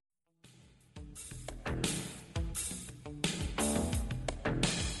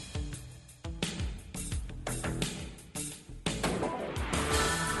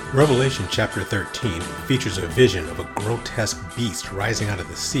Revelation chapter 13 features a vision of a grotesque beast rising out of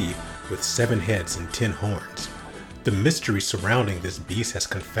the sea with 7 heads and 10 horns. The mystery surrounding this beast has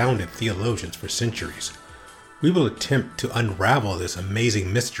confounded theologians for centuries. We will attempt to unravel this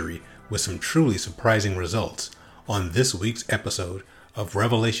amazing mystery with some truly surprising results on this week's episode of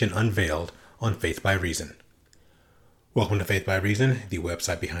Revelation Unveiled on Faith by Reason. Welcome to Faith by Reason. The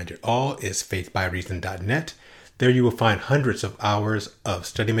website behind it all is faithbyreason.net. There you will find hundreds of hours of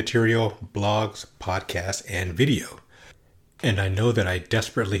study material, blogs, podcasts, and video. And I know that I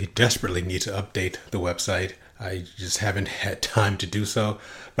desperately need to update the website. I just haven't had time to do so,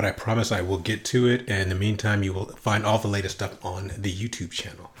 but I promise I will get to it. And in the meantime, you will find all the latest stuff on the YouTube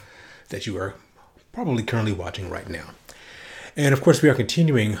channel that you are probably currently watching right now. And of course, we are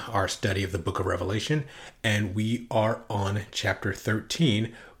continuing our study of the book of Revelation, and we are on chapter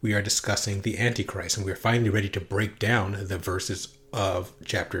 13. We are discussing the Antichrist, and we're finally ready to break down the verses of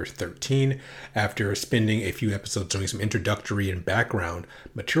chapter 13 after spending a few episodes doing some introductory and background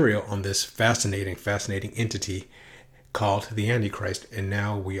material on this fascinating entity called the Antichrist. And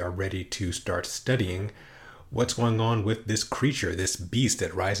now we are ready to start studying what's going on with this creature, this beast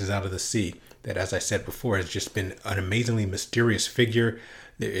that rises out of the sea, that, as I said before, has just been an amazingly mysterious figure.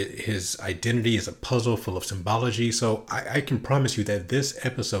 His identity is a puzzle full of symbology. So I can promise you that this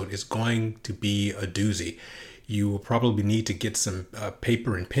episode is going to be a doozy. You will probably need to get some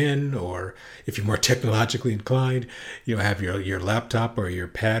paper and pen, or if you're more technologically inclined, have your laptop or your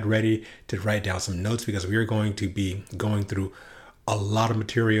pad ready to write down some notes, because we are going to be going through a lot of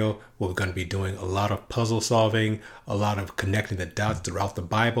material. We're going to be doing a lot of puzzle solving, a lot of connecting the dots throughout the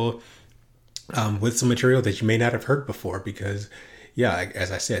Bible with some material that you may not have heard before, because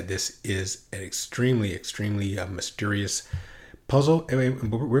as I said, this is an extremely mysterious puzzle, and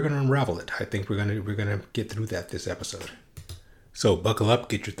we're going to unravel it. I think we're going to get through that this episode. So buckle up,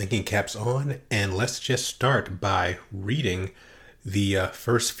 get your thinking caps on, and let's just start by reading the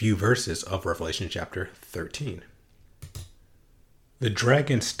first few verses of Revelation chapter 13. The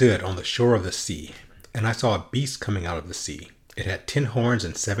dragon stood on the shore of the sea, and I saw a beast coming out of the sea. It had 10 horns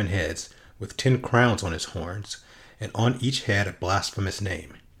and 7 heads, with 10 crowns on his horns, and on each head a blasphemous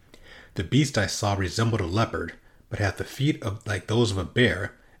name. The beast I saw resembled a leopard, but had the feet like those of a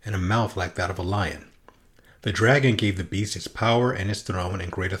bear, and a mouth like that of a lion. The dragon gave the beast its power and its throne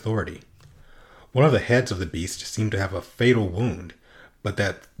and great authority. One of the heads of the beast seemed to have a fatal wound, but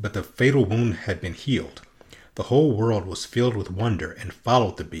the fatal wound had been healed. The whole world was filled with wonder and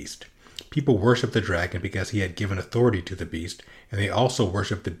followed the beast. People worshipped the dragon because he had given authority to the beast, and they also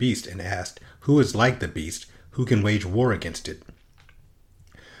worshipped the beast and asked, "Who is like the beast? Who can wage war against it?"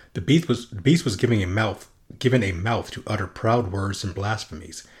 The beast was given a mouth to utter proud words and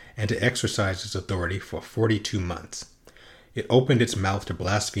blasphemies, and to exercise its authority for 42 months. It opened its mouth to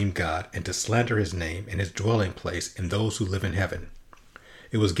blaspheme God and to slander his name and his dwelling place and those who live in heaven.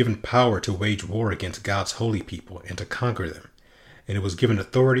 It was given power to wage war against God's holy people and to conquer them. And it was given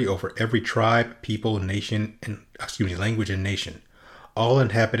authority over every tribe, people, language and nation. All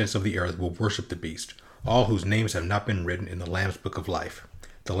inhabitants of the earth will worship the beast, all whose names have not been written in the Lamb's book of life,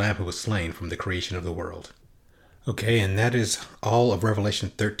 the Lamb who was slain from the creation of the world. Okay, and that is all of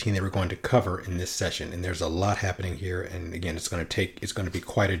Revelation 13 that we're going to cover in this session. And there's a lot happening here. And again, it's going to be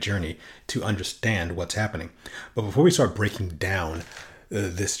quite a journey to understand what's happening. But before we start breaking down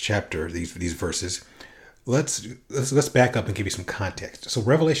this chapter, these verses, let's back up and give you some context. So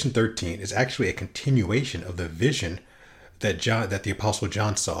Revelation 13 is actually a continuation of the vision that the Apostle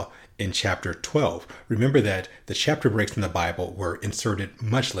John saw in chapter 12. Remember that the chapter breaks in the Bible were inserted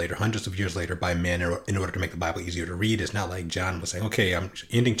much later, hundreds of years later, by men in order to make the Bible easier to read. It's not like John was saying, "Okay, I'm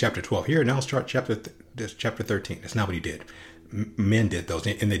ending chapter 12 here, now I'll start chapter 13. That's not what he did. Men did those,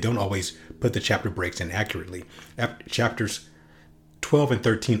 and they don't always put the chapter breaks in accurately. Chapters 12 and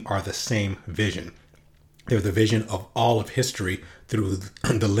 13 are the same vision. They're the vision of all of history through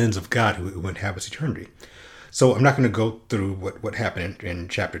the lens of God who inhabits eternity. So I'm not going to go through what happened in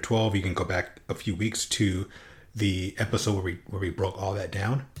chapter 12. You can go back a few weeks to the episode where we broke all that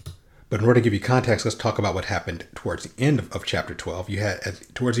down. But in order to give you context, let's talk about what happened towards the end of chapter 12.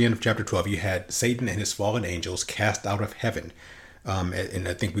 Towards the end of chapter 12, you had Satan and his fallen angels cast out of heaven. And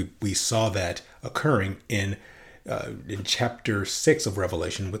I think we saw that occurring in chapter 6 of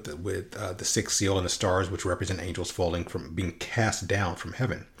Revelation with the sixth seal and the stars, which represent angels falling from being cast down from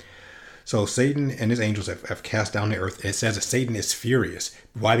heaven. So Satan and his angels have cast down the earth. And it says that Satan is furious.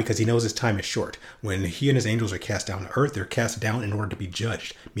 Why? Because he knows his time is short. When he and his angels are cast down to earth, they're cast down in order to be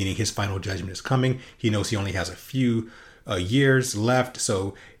judged, meaning his final judgment is coming. He knows he only has a few years left,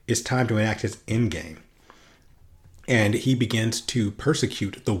 so it's time to enact his end game. And he begins to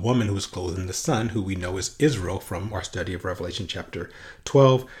persecute the woman who is clothed in the sun, who we know is Israel from our study of Revelation chapter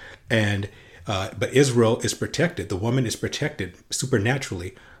 12. And but Israel is protected. The woman is protected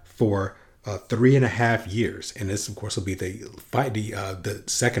supernaturally for 3.5 years. And this, of course, will be the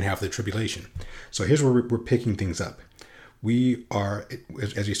second half of the tribulation. So here's where we're picking things up. We are,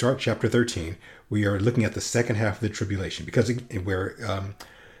 as you start chapter 13, we are looking at the second half of the tribulation, because where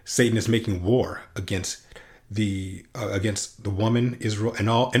Satan is making war against the woman, Israel, and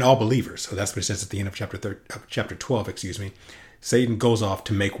all believers. So that's what it says at the end of chapter 12. Satan goes off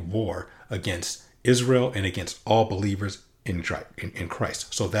to make war against Israel and against all believers in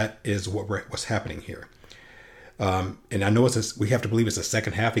Christ. So that is what's happening here. And I know we have to believe it's the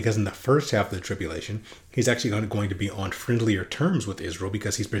second half, because in the first half of the tribulation, he's actually going to be on friendlier terms with Israel,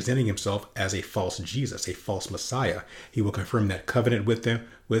 because he's presenting himself as a false Jesus, a false Messiah. He will confirm that covenant with them,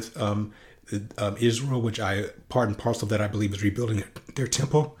 with Israel, which part and parcel of that I believe is rebuilding their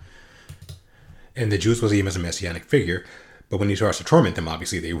temple. And the Jews will see him as a messianic figure, but when he starts to torment them,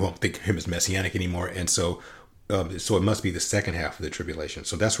 obviously they won't think of him as messianic anymore. And so it must be the second half of the tribulation.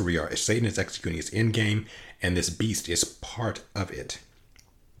 So that's where we are. Satan is executing his end game, and this beast is part of it.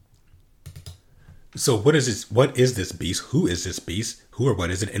 So what is this beast? Who is this beast? Who or what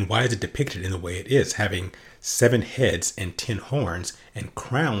is it? And why is it depicted in the way it is, having 7 heads and 10 horns and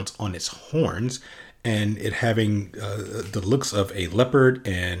crowns on its horns, and it having the looks of a leopard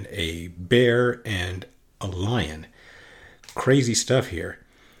and a bear and a lion? Crazy stuff here.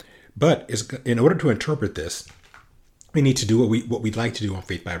 But in order to interpret this, we need to do what we'd like to do on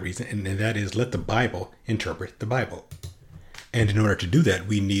Faith by Reason, and that is let the Bible interpret the Bible. And in order to do that,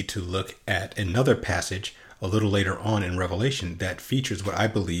 we need to look at another passage a little later on in Revelation that features what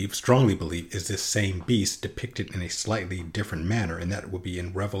I strongly believe, is this same beast depicted in a slightly different manner, and that will be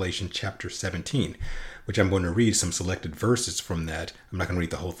in Revelation chapter 17, which I'm going to read some selected verses from that. I'm not going to read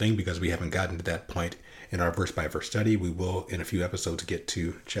the whole thing because we haven't gotten to that point in our verse-by-verse study. We will, in a few episodes, get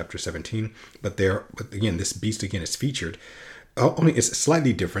to chapter 17. But again, this beast again is featured. Only it's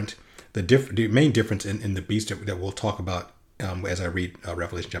slightly different. The main difference in the beast that we'll talk about as I read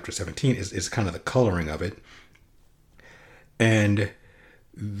Revelation chapter 17 is kind of the coloring of it, and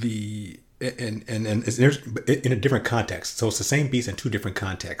there's in a different context. So it's the same beast in 2 different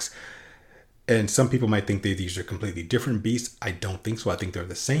contexts. And some people might think that these are completely different beasts. I don't think so. I think they're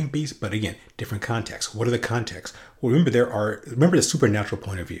the same beast, but again, different contexts. What are the contexts? Well, remember the supernatural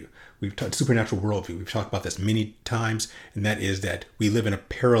point of view. We've talked supernatural worldview. We've talked about this many times, and that is that we live in a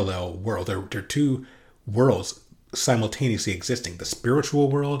parallel world. There are 2 worlds simultaneously existing: the spiritual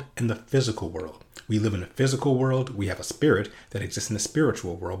world and the physical world. We live in a physical world. We have a spirit that exists in the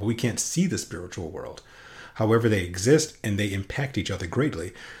spiritual world, but we can't see the spiritual world. However, they exist and they impact each other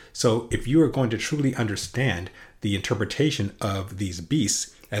greatly. So if you are going to truly understand the interpretation of these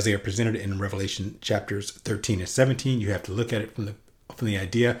beasts as they are presented in Revelation chapters 13 and 17, you have to look at it from the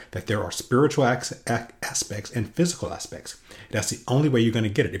idea that there are spiritual aspects and physical aspects. That's the only way you're going to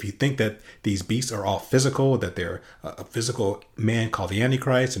get it. If you think that these beasts are all physical, that they're a physical man called the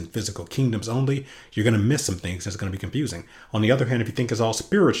Antichrist and physical kingdoms only, you're going to miss some things that's going to be confusing. On the other hand, if you think it's all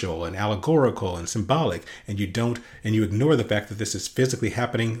spiritual and allegorical and symbolic, and you ignore the fact that this is physically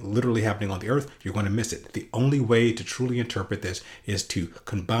happening, literally happening on the earth, you're going to miss it. The only way to truly interpret this is to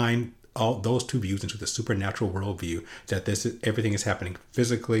combine all those 2 views into the supernatural worldview, that everything is happening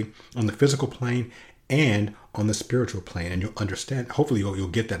physically on the physical plane and on the spiritual plane. And you'll understand, hopefully you'll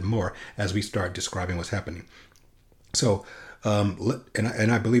get that more as we start describing what's happening. So,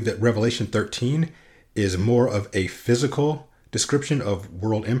 and I believe that Revelation 13 is more of a physical description of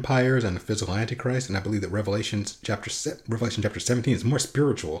world empires and the physical Antichrist. And I believe that Revelation chapter 17 is more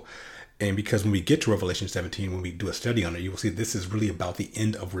spiritual. And because when we get to Revelation 17, when we do a study on it, you will see this is really about the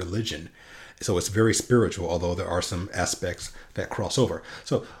end of religion. So it's very spiritual, although there are some aspects that cross over.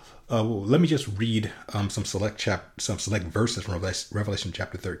 So let me just read some select verses from Revelation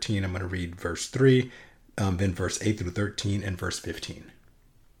chapter 13. I'm going to read verse 3, then verse 8 through 13, and verse 15.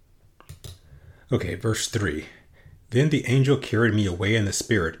 Okay, verse 3. Then the angel carried me away in the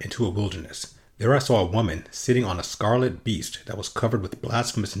spirit into a wilderness. There I saw a woman sitting on a scarlet beast that was covered with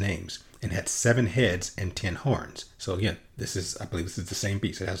blasphemous names and had 7 heads and 10 horns. So again, I believe this is the same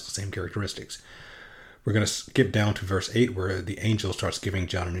beast. It has the same characteristics. We're going to skip down to verse 8 where the angel starts giving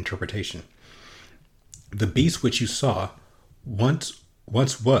John an interpretation. The beast which you saw once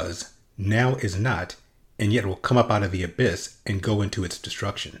was, now is not, and yet will come up out of the abyss and go into its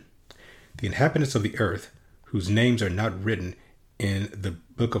destruction. The inhabitants of the earth, whose names are not written in the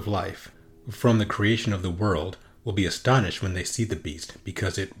book of life from the creation of the world, will be astonished when they see the beast,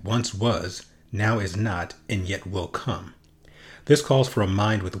 because it once was, now is not, and yet will come. This calls for a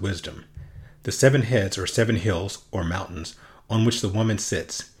mind with wisdom. The 7 heads are 7 hills or mountains on which the woman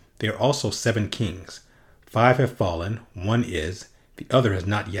sits. They are also 7 kings. 5 have fallen, 1 is, the other has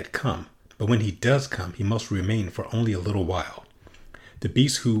not yet come. But when he does come, he must remain for only a little while. The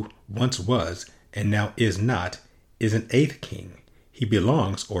beast who once was, and now is not, is an 8th king. He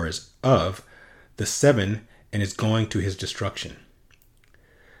belongs, or is of, the 7 and is going to his destruction.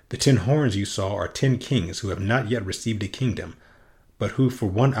 The 10 horns you saw are 10 kings who have not yet received a kingdom, but who for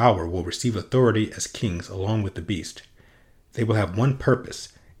 1 hour will receive authority as kings along with the beast. They will have one purpose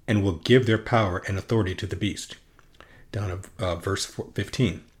and will give their power and authority to the beast. Down to verse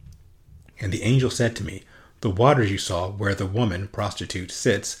 15. And the angel said to me, the waters you saw where the woman prostitute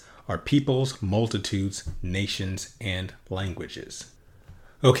sits are peoples, multitudes, nations, and languages.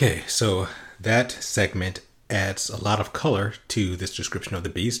 Okay, so that segment adds a lot of color to this description of the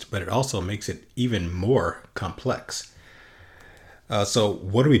beast, but it also makes it even more complex. So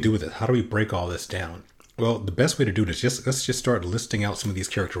what do we do with it? How do we break all this down? Well, the best way to do it is let's just start listing out some of these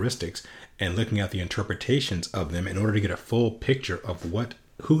characteristics and looking at the interpretations of them in order to get a full picture of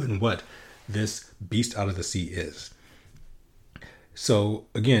who and what this beast out of the sea is. So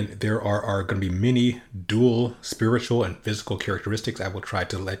again, there are going to be many dual spiritual and physical characteristics. I will try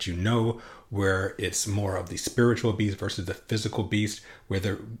to let you know where it's more of the spiritual beast versus the physical beast,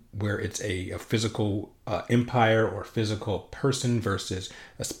 where it's a physical empire or physical person versus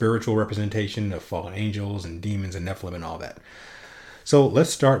a spiritual representation of fallen angels and demons and Nephilim and all that. So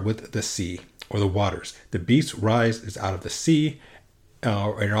let's start with the sea or the waters. The beast rises out of the sea.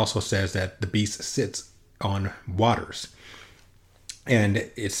 And it also says that the beast sits on waters. And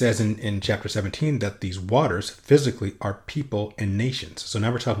it says in chapter 17 that these waters physically are people and nations. So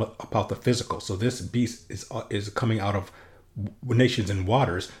now we're talking about the physical. So this beast is coming out of nations and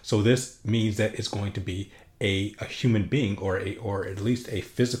waters. So this means that it's going to be a human being or at least a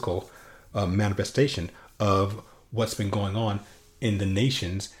physical manifestation of what's been going on in the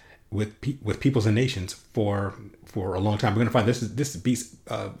nations with peoples and nations for a long time. We're going to find this beast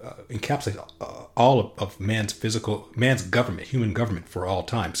encapsulates all of man's government, human government for all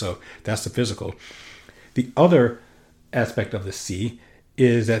time. So that's the physical. The other aspect of the sea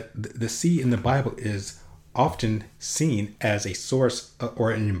is that the sea in the Bible is often seen as a source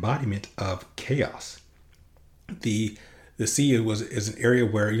or an embodiment of chaos. The sea is an area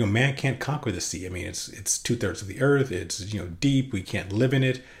where man can't conquer the sea. I mean, it's 2/3 of the earth. It's deep. We can't live in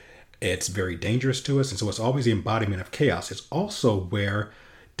it. It's very dangerous to us. And so it's always the embodiment of chaos. It's also where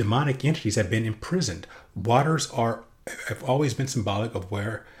demonic entities have been imprisoned. Waters have always been symbolic of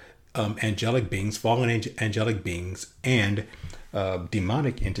where angelic beings, fallen angelic beings, and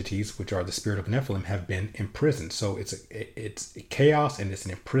demonic entities, which are the spirit of Nephilim, have been imprisoned. So it's chaos and it's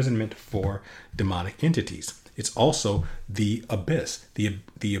an imprisonment for demonic entities. It's also the abyss. The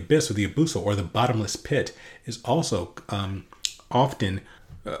abyss or the abuso or the bottomless pit is also often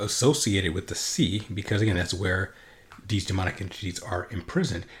associated with the sea, because again, that's where these demonic entities are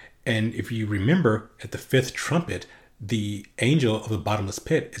imprisoned. And if you remember, at the 5th trumpet, the angel of the bottomless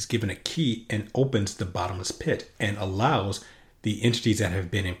pit is given a key and opens the bottomless pit and allows the entities that have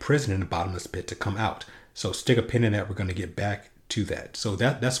been imprisoned in the bottomless pit to come out. So stick a pin in that. We're going to get back to that. So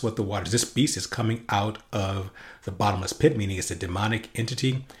that's what the waters. This beast is coming out of the bottomless pit, meaning it's a demonic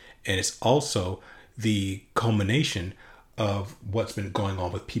entity, and it's also the culmination of what's been going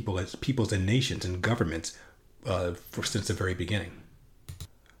on with peoples and nations and governments since the very beginning.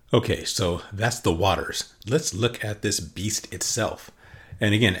 Okay, so that's the waters. Let's look at this beast itself.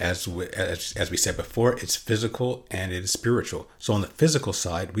 And again, as we said before, it's physical and it is spiritual. So on the physical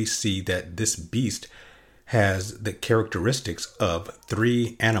side, we see that this beast has the characteristics of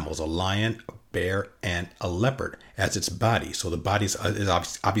 3 animals, a lion, a bear, and a leopard as its body. So the body is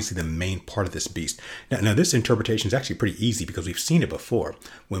obviously the main part of this beast. Now this interpretation is actually pretty easy because we've seen it before.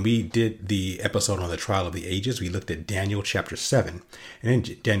 When we did the episode on the trial of the ages, we looked at Daniel chapter 7. And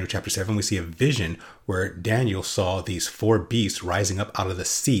in Daniel chapter 7, we see a vision where Daniel saw these 4 beasts rising up out of the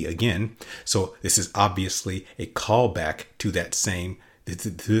sea again. So this is obviously a callback to the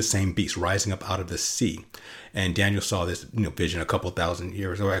same beast rising up out of the sea. And Daniel saw this vision a couple thousand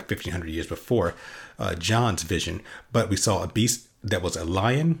years or 1,500 years before John's vision. But we saw a beast that was a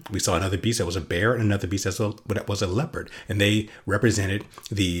lion. We saw another beast that was a bear, and another beast that was a leopard. And they represented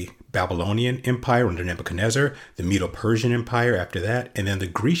the Babylonian Empire under Nebuchadnezzar, the Medo-Persian Empire after that, and then the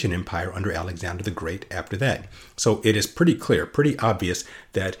Grecian Empire under Alexander the Great after that. So it is pretty clear, pretty obvious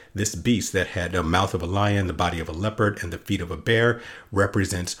that this beast that had a mouth of a lion, the body of a leopard, and the feet of a bear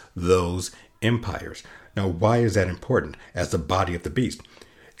represents those empires. Now, why is that important as the body of the beast?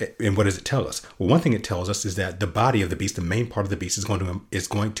 And what does it tell us? Well, one thing it tells us is that the body of the beast, the main part of the beast, is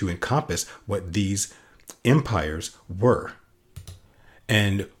going to encompass what these empires were.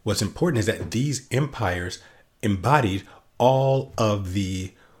 And what's important is that these empires embodied all of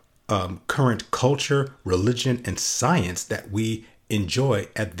the current culture, religion, and science that we enjoy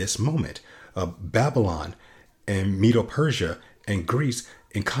at this moment. Babylon and Medo-Persia and Greece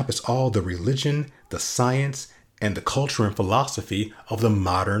encompass all the religion, the science, and the culture and philosophy of the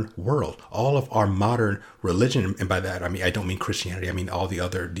modern world. All of our modern religion, and by that I don't mean Christianity, I mean all the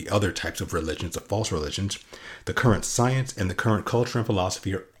other types of religions, the false religions, the current science and the current culture and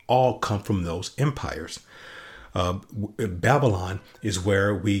philosophy all come from those empires. Babylon is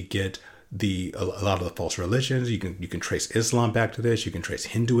where we get a lot of the false religions. You can trace Islam back to this. You can trace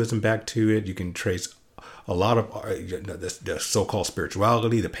Hinduism back to it. You can trace a lot of the so-called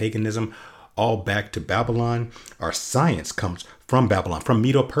spirituality, the paganism, all back to Babylon. Our science comes from Babylon, from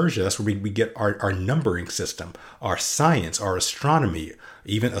Medo-Persia. That's where we get our numbering system, our science, our astronomy,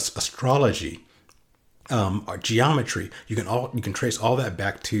 even astrology, our geometry. You can trace all that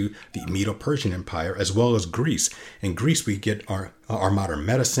back to the Medo-Persian Empire, as well as Greece. In Greece, we get our modern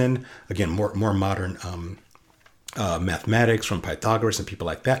medicine, again, more modern mathematics from Pythagoras and people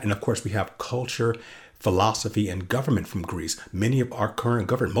like that. And of course, we have culture, philosophy, and government from Greece. Many of our current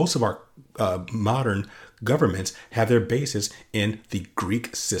government, most of our modern governments have their basis in the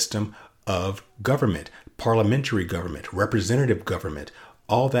Greek system of government, parliamentary government, representative government.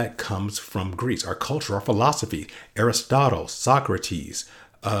 All that comes from Greece. Our culture, our philosophy, Aristotle, Socrates,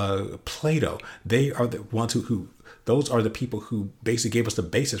 Plato, they are the ones those are the people who basically gave us the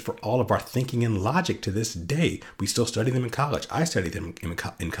basis for all of our thinking and logic to this day. We still study them in college. I studied them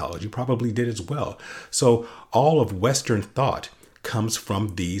in college. You probably did as well. So all of Western thought comes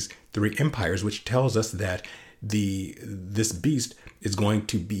from these three empires, which tells us that this beast is going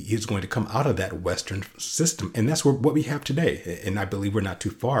to come out of that Western system. And that's what we have today. And I believe we're not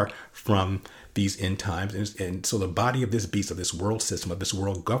too far from these end times. And so the body of this beast, of this world system, of this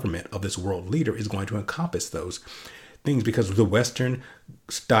world government, of this world leader is going to encompass those things, because the Western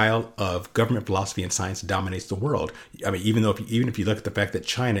style of government philosophy and science dominates the world. I mean, even if you look at the fact that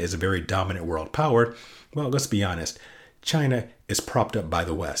China is a very dominant world power, well, let's be honest, China is propped up by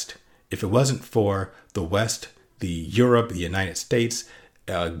the West. If it wasn't for the West, the Europe, the United States,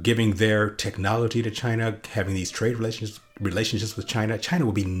 giving their technology to China, having these trade relationships with China, China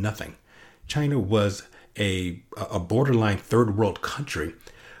would be nothing. China was a borderline third world country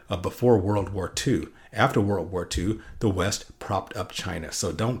before World War II. After World War II, the West propped up China.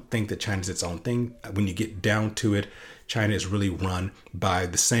 So don't think that China's its own thing. When you get down to it, China is really run by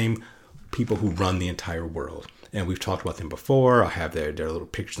the same people who run the entire world. And we've talked about them before. I have their little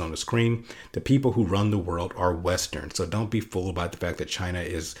pictures on the screen. The people who run the world are Western. So don't be fooled by the fact that China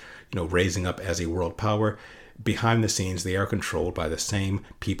is, raising up as a world power. Behind the scenes, they are controlled by the same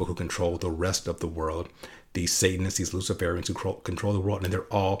people who control the rest of the world. These Satanists, these Luciferians who control the world, and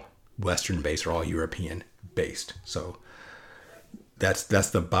they're all Western based, or all European based. So that's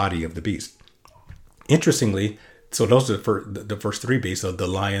the body of the beast. Interestingly, so those are the first three beasts, so the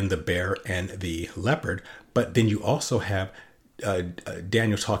lion, the bear, and the leopard. But then you also have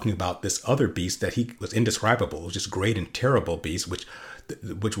Daniel talking about this other beast that he was indescribable, just great and terrible beast,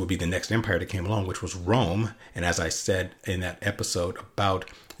 which would be the next empire that came along, which was Rome. And as I said in that episode about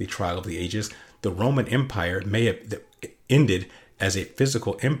the trial of the ages, the Roman Empire may have ended as a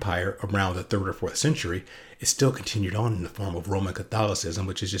physical empire around the 3rd or 4th century. It still continued on in the form of Roman Catholicism,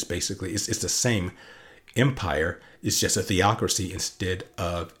 which is just basically, it's the same empire. It's just a theocracy instead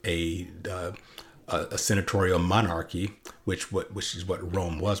of a senatorial monarchy, which is what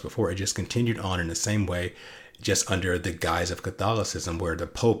Rome was before. It just continued on in the same way, just under the guise of Catholicism, where the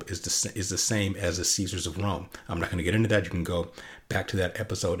Pope is the same as the Caesars of Rome. I'm not going to get into that. You can go back to that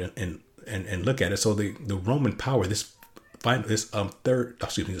episode and look at it. So the Roman power, this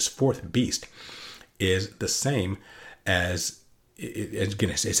fourth beast, is the same as. It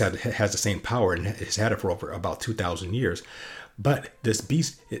has the same power, and it's had it for over about 2,000 years. But this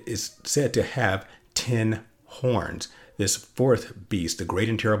beast is said to have 10 horns. This fourth beast, the great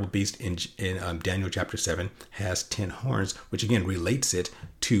and terrible beast in Daniel chapter 7, has 10 horns, which again relates it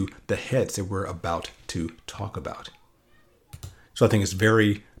to the heads that we're about to talk about. So I think it's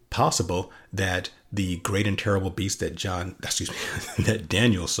very possible that the great and terrible beast that that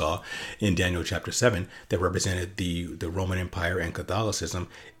Daniel saw in Daniel chapter 7, that represented the Roman Empire and Catholicism,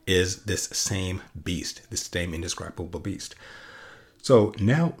 is this same beast, this same indescribable beast. So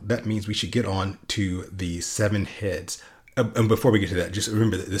now that means we should get on to the 7 heads. And before we get to that, just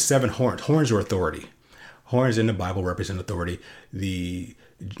remember that the 7 horns are authority. Horns in the Bible represent authority.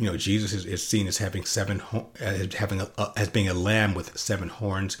 Jesus is seen as having as being a lamb with 7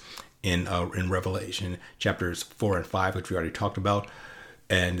 horns in Revelation chapters 4 and 5, which we already talked about.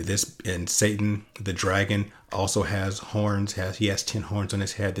 And Satan, the dragon, also has horns. He has 10 horns on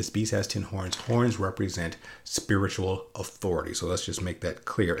his head. This beast has 10 horns. Horns represent spiritual authority. So let's just make that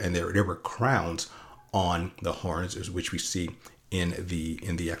clear. And there were crowns on the horns, which we see in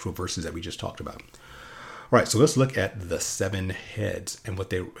the actual verses that we just talked about. All right, so let's look at the 7 heads and what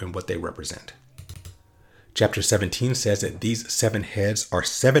they represent. Chapter 17 says that these 7 heads are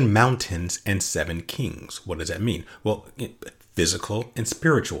 7 mountains and 7 kings. What does that mean? Well, physical and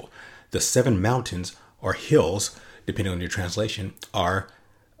spiritual. The 7 mountains or hills, depending on your translation, are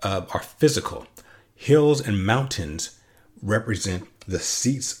physical. Hills and mountains represent the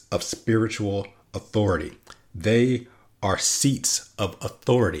seats of spiritual authority. They are seats of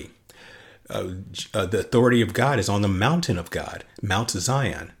authority. The authority of God is on the mountain of God, Mount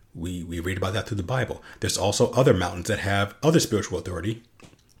Zion. We read about that through the Bible. There's also other mountains that have other spiritual authority,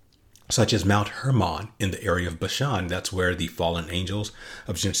 such as Mount Hermon in the area of Bashan. That's where the fallen angels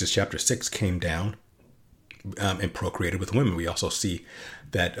of Genesis chapter 6 came down and procreated with women. We also see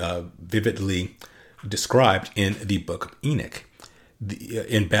that vividly described in the book of Enoch.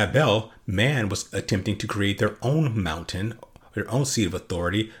 In Babel, man was attempting to create their own mountain, their own seat of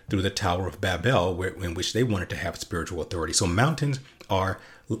authority through the Tower of Babel, in which they wanted to have spiritual authority. So mountains are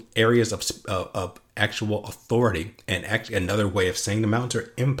areas of actual authority. And another way of saying the mountains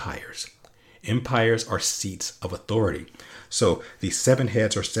are empires. Empires are seats of authority. So the 7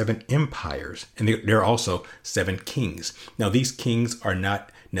 heads are 7 empires, and there are also 7 kings. Now, these kings are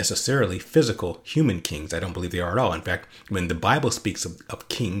not necessarily physical human kings. I don't believe they are at all. In fact, when the Bible speaks of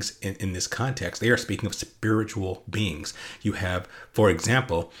kings in this context, they are speaking of spiritual beings. You have, for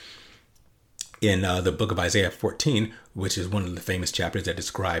example, in the book of Isaiah 14, which is one of the famous chapters that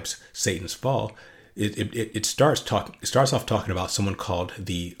describes Satan's fall, it starts off talking about someone called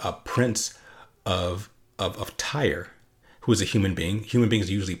the Prince of Tyre, who is a human being. Human beings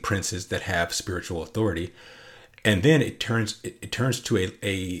are usually princes that have spiritual authority. And then it turns to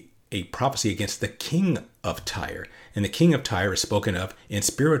a prophecy against the king of Tyre. And the king of Tyre is spoken of in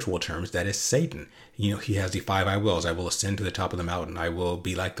spiritual terms. That is Satan. He has the 5 I wills. I will ascend to the top of the mountain. I will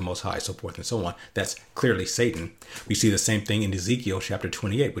be like the Most High, so forth and so on. That's clearly Satan. We see the same thing in Ezekiel chapter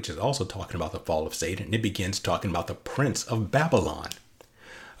 28, which is also talking about the fall of Satan. And it begins talking about the prince of Babylon,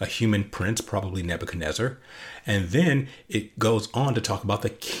 a human prince, probably Nebuchadnezzar. And then it goes on to talk about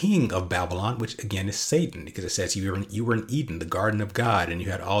the king of Babylon, which again is Satan, because it says you were in Eden, the garden of God, and you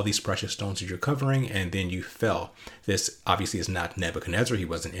had all these precious stones that you're covering, and then you fell. This obviously is not Nebuchadnezzar. He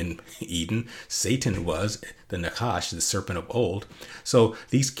wasn't in Eden. Satan was, the Nakash, the serpent of old. So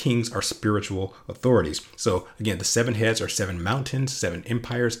these kings are spiritual authorities. So again, the 7 heads are 7 mountains, 7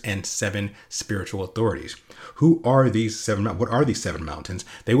 empires, and 7 spiritual authorities. Who are these 7? What are these 7 mountains?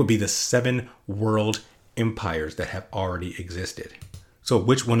 They would be the 7 world empires that have already existed. So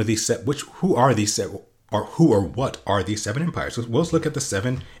which one of these who are these 7, or who or what are these 7 empires? So let's look at the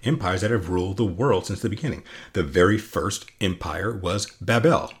 7 empires that have ruled the world since the beginning. The very first empire was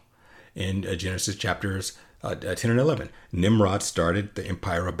Babel in Genesis chapters 10 and 11. Nimrod started the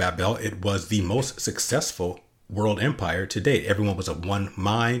empire of Babel. It was the most successful world empire to date. Everyone was of one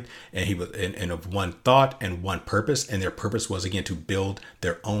mind, and he was and of one thought and one purpose. And their purpose was, again, to build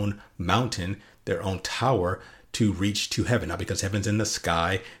their own mountain, their own tower to reach to heaven. Now, because heaven's in the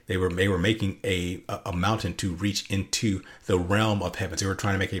sky, they were making a mountain to reach into the realm of heavens. They were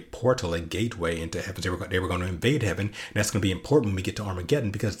trying to make a portal, a gateway into heaven. They were going to invade heaven. And that's going to be important when we get to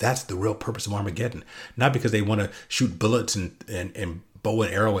Armageddon, because that's the real purpose of Armageddon. Not because they want to shoot bullets and bow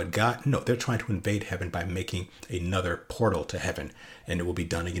and arrow at God. No, they're trying to invade heaven by making another portal to heaven. And it will be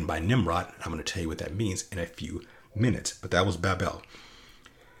done again by Nimrod. I'm going to tell you what that means in a few minutes. But that was Babel.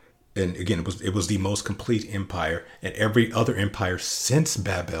 And again, it was the most complete empire, and every other empire since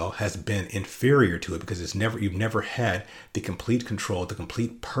Babel has been inferior to it, because you've never had the complete control, the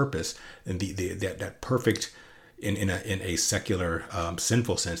complete purpose, and that perfect in a secular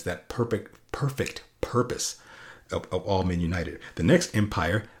sinful sense, that perfect purpose of all men united. The next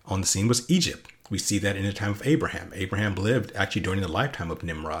empire on the scene was Egypt. We see that in the time of Abraham. Abraham lived actually during the lifetime of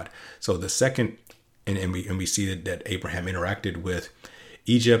Nimrod. So the second, and we see that Abraham interacted with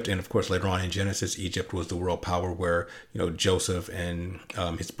Egypt, and of course later on in Genesis, Egypt was the world power where Joseph and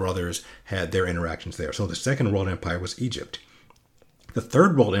his brothers had their interactions there. So the second world empire was Egypt. The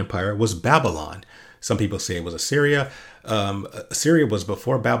third world empire was Babylon. Some people say it was Assyria. Assyria was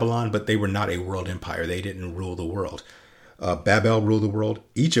before Babylon, but they were not a world empire. They didn't rule the world. Babel ruled the world.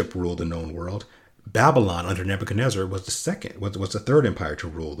 Egypt ruled the known world. Babylon under Nebuchadnezzar was the third empire to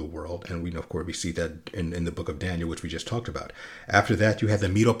rule the world. And we know, of course, we see that in the book of Daniel, which we just talked about. After that, you have the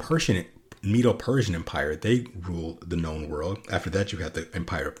Medo-Persian Empire. They rule the known world. After that, you have the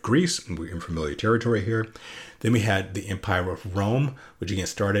Empire of Greece, and we're in familiar territory here. Then we had the Empire of Rome, which again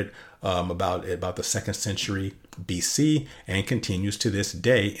started about the 2nd century BC and continues to this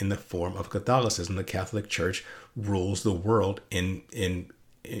day in the form of Catholicism. The Catholic Church rules the world in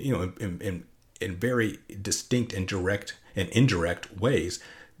very distinct and direct and indirect ways.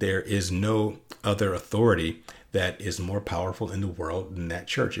 There is no other authority that is more powerful in the world than that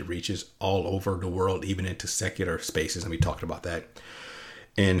church. It reaches all over the world, even into secular spaces. And we talked about that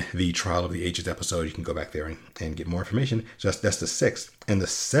in the Trial of the Ages episode. You can go back there and get more information. So that's the 6th. And the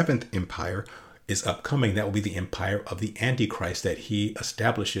 7th empire is upcoming. That will be the empire of the Antichrist that he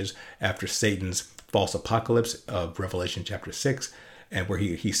establishes after Satan's false apocalypse of Revelation chapter 6, and where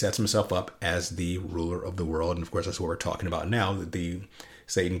he sets himself up as the ruler of the world. And of course, that's what we're talking about now.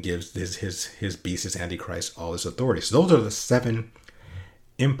 Satan gives his beast, his Antichrist, all his authority. So those are the 7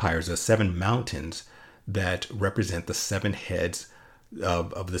 empires, the 7 mountains that represent the 7 heads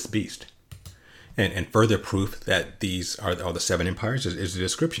of this beast. And further proof that these are the 7 empires is the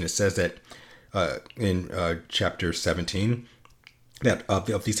description. It says that in chapter 17, that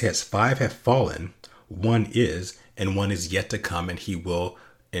of these heads, 5 have fallen, 1 is, and 1 is yet to come, and he will,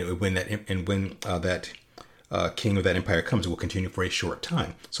 and when that king of that empire comes, it will continue for a short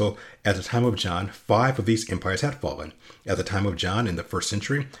time. So at the time of John, 5 of these empires had fallen. At the time of John, in the 1st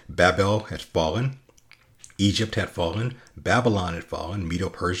century, Babel had fallen, Egypt had fallen, Babylon had fallen,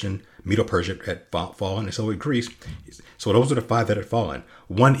 Medo-Persia had fallen, and so had Greece. So those are the 5 that had fallen.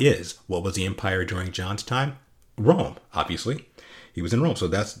 1 is, what was the empire during John's time? Rome, obviously. He was in Rome. So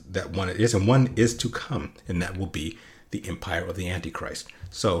that 1 is, and 1 is to come, and that will be the empire of the Antichrist.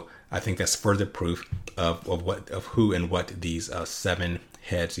 So I think that's further proof of who and what these 7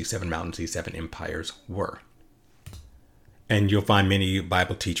 heads, these 7 mountains, these 7 empires were. And you'll find many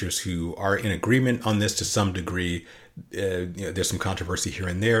Bible teachers who are in agreement on this to some degree. There's some controversy here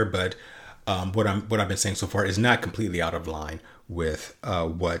and there, but what I've been saying so far is not completely out of line with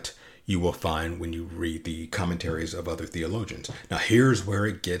what you will find when you read the commentaries of other theologians. Now, here's where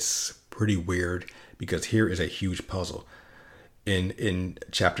it gets pretty weird, because here is a huge puzzle. In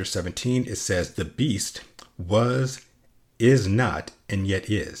chapter 17, it says, the beast was, is not, and yet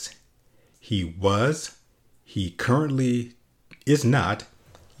is. He was, he currently is not,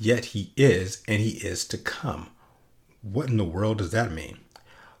 yet he is, and he is to come. What in the world does that mean?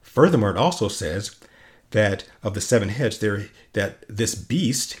 Furthermore, it also says that of the 7 heads, that this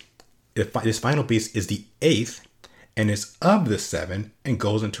beast, this final beast, is the 8th and is of the 7 and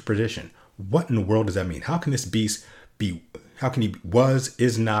goes into perdition. What in the world does that mean? How can this beast be, how can he was,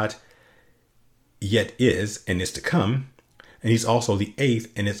 is not, yet is, and is to come, and he's also the 8th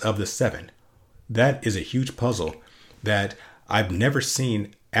and is of the 7? That is a huge puzzle that I've never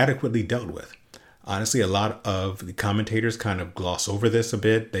seen adequately dealt with. Honestly, a lot of the commentators kind of gloss over this a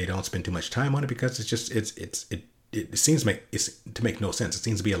bit. They don't spend too much time on it because it seems to make no sense. It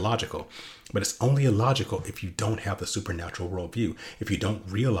seems to be illogical, but it's only illogical if you don't have the supernatural worldview. If you don't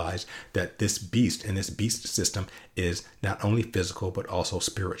realize that this beast and this beast system is not only physical, but also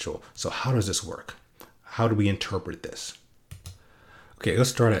spiritual. So how does this work? How do we interpret this? Okay, let's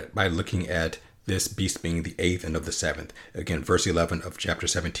start by looking at this beast being the 8th and of the 7th. Again, verse 11 of chapter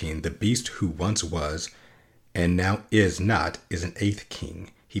 17, the beast who once was and now is not is an 8th king.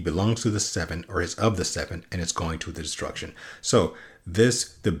 He belongs to the 7, or is of the 7, and is going to the destruction. So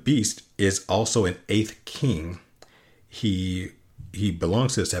the beast is also an 8th king. He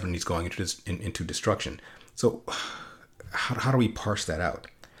belongs to the 7, and he's going into destruction. So how do we parse that out?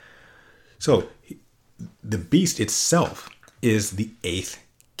 So the beast itself is the 8th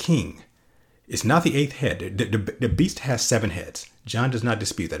king. It's not the 8th head. The beast has 7 heads. John does not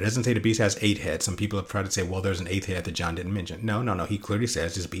dispute that. It doesn't say the beast has 8 heads. Some people have tried to say, well, there's an 8th head that John didn't mention. No. He clearly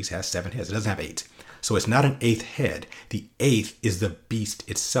says this beast has 7 heads. It doesn't have 8. So it's not an 8th head. The 8th is the beast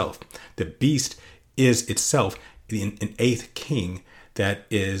itself. The beast is itself an 8th king that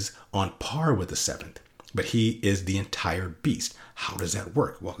is on par with the 7th. But he is the entire beast. How does that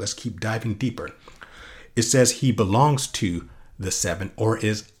work? Well, let's keep diving deeper. It says he belongs to the 7, or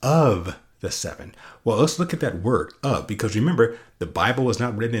is of the 7. Well, let's look at that word of, because remember, the Bible was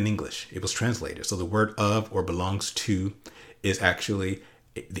not written in English. It was translated. So the word of or belongs to is actually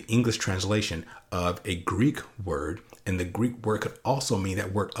the English translation of a Greek word. And the Greek word could also mean,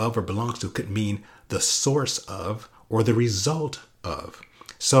 that word of or belongs to could mean the source of or the result of.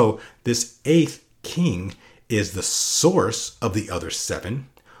 So this 8th king is the source of the other 7,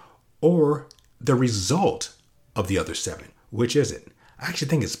 or the result of the other seven. Which is it? I actually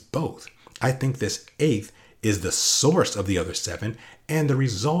think it's both. I think this eighth is the source of the other seven and the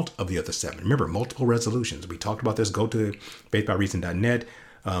result of the other seven. Remember, multiple resolutions. We talked about this. Go to faithbyreason.net.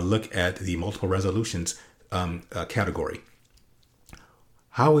 Look at the multiple resolutions category.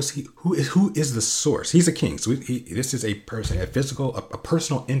 How is he? Who is the source? He's a king. So this is a person, a physical, a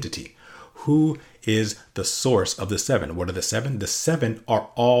personal entity. Who is the source of the seven? What are the seven? The seven are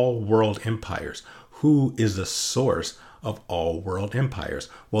all world empires. Who is the source of all world empires?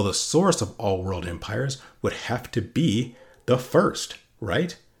 Well, the source of all world empires would have to be the first,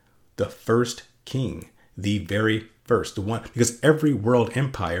 right? The first king, the very first, the one, because every world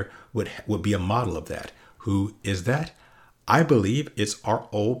empire would be a model of that. Who is that? I believe it's our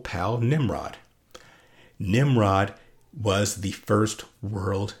old pal Nimrod. Nimrod was the first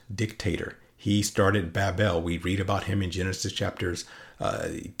world dictator. He started Babel. We read about him in Genesis chapters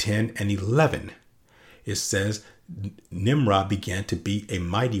 10 and 11. It says Nimrod began to be a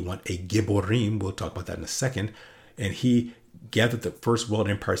mighty one, a Gibborim. We'll talk about that in a second. And he gathered the first world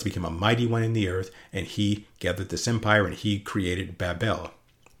empire to become a mighty one in the earth. And he gathered this empire and he created Babel.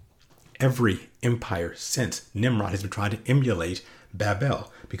 Every empire since Nimrod has been trying to emulate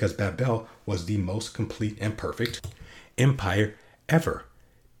Babel because Babel was the most complete and perfect empire ever.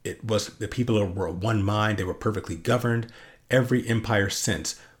 It was the people were of one mind. They were perfectly governed. Every empire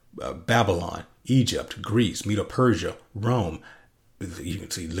since Babylon, Egypt, Greece, Medo-Persia, Rome. You can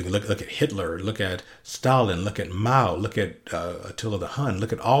see, look at Hitler, look at Stalin, look at Mao, look at Attila the Hun,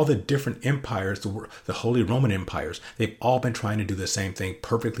 look at all the different empires, the Holy Roman empires. They've all been trying to do the same thing,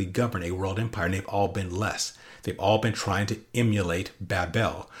 perfectly govern a world empire, and they've all been less. They've all been trying to emulate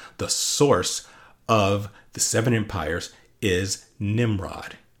Babel. The source of the seven empires is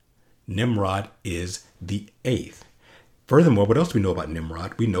Nimrod. Nimrod is the eighth. Furthermore, what else do we know about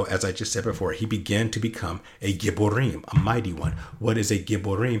Nimrod? We know, as I just said before, he began to become a Gibborim, a mighty one. What is a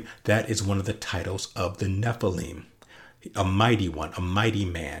Gibborim? That is one of the titles of the Nephilim. A mighty one, a mighty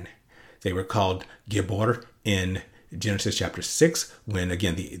man. They were called Gibbor in Genesis chapter 6, when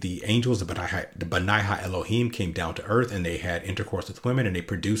again the angels, the B'nai HaElohim, came down to earth and they had intercourse with women and they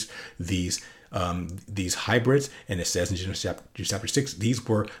produced these hybrids. And it says in Genesis chapter 6, these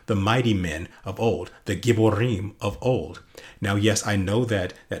were the mighty men of old, the Gibborim of old. Now, yes, I know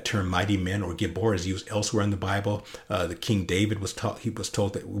that term mighty men or Gibbor is used elsewhere in the Bible. The King David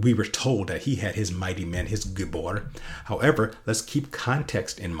we were told that he had his mighty men, his Gibbor. However, let's keep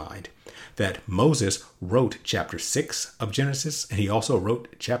context in mind. That Moses wrote chapter 6 of Genesis, and he also wrote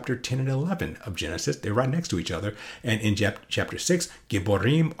chapter 10 and 11 of Genesis. They're right next to each other. And in chapter 6,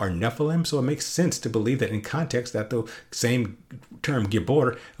 Gibborim are Nephilim. So it makes sense to believe that in context that the same term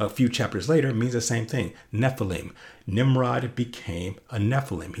Gibbor a few chapters later means the same thing, Nephilim. Nimrod became a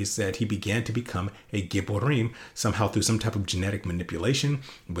Nephilim. He said he began to become a Gibborim somehow through some type of genetic manipulation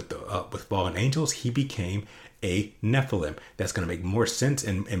with fallen angels. He became a Nephilim. That's going to make more sense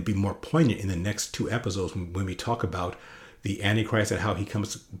and be more poignant in the next two episodes when we talk about the Antichrist and how he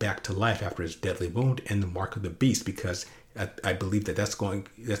comes back to life after his deadly wound and the mark of the beast, because I believe that's going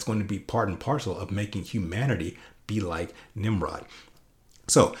to be part and parcel of making humanity be like Nimrod.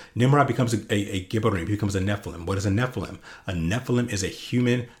 So Nimrod becomes a Gibborim, he becomes a Nephilim. What is a Nephilim? A Nephilim is a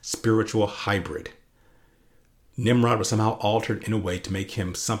human spiritual hybrid. Nimrod was somehow altered in a way to make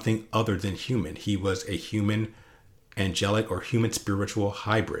him something other than human. He was a human angelic or human spiritual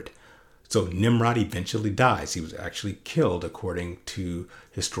hybrid. So Nimrod eventually dies. He was actually killed according to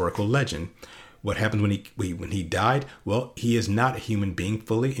historical legend. What happened when he died? Well, he is not a human being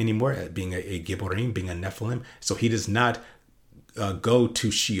fully anymore, being a Gibborim, being a Nephilim. So he does not go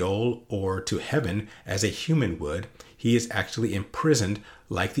to Sheol or to heaven as a human would. He is actually imprisoned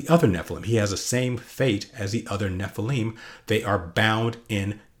like the other Nephilim. He has the same fate as the other Nephilim. They are bound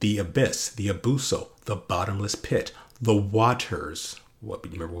in the abyss, the abuso, the bottomless pit, the waters.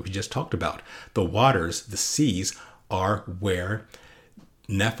 Remember what we just talked about. The waters, the seas, are where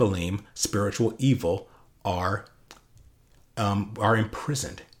Nephilim, spiritual evil, are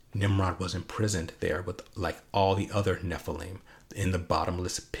imprisoned. Nimrod was imprisoned there with like all the other Nephilim in the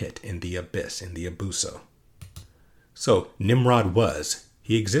bottomless pit, in the abyss, in the abuso. So Nimrod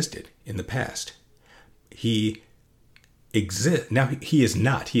he existed in the past. He exists. Now he is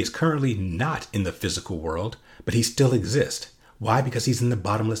not. He is currently not in the physical world, but he still exists. Why? Because he's in the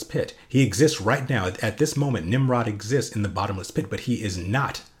bottomless pit. He exists right now. At this moment, Nimrod exists in the bottomless pit, but he is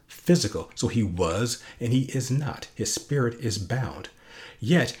not physical. So he was and he is not. His spirit is bound.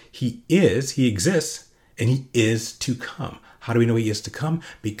 Yet he exists, and he is to come. How do we know he is to come?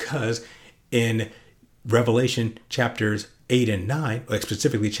 Because in Revelation chapters 8 and 9, or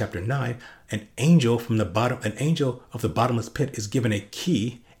specifically chapter 9, an angel of the bottomless pit is given a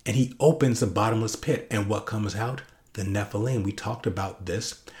key, and he opens the bottomless pit. And what comes out? The Nephilim. We talked about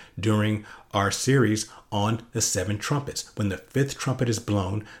this during our series on the 7 trumpets. When the 5th trumpet is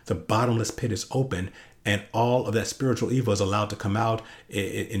blown, the bottomless pit is open, and all of that spiritual evil is allowed to come out,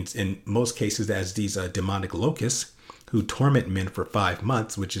 in most cases as these demonic locusts who torment men for 5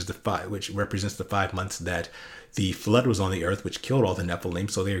 months, which represents the 5 months that the flood was on the earth, which killed all the Nephilim.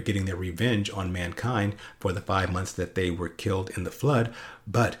 So they are getting their revenge on mankind for the 5 months that they were killed in the flood.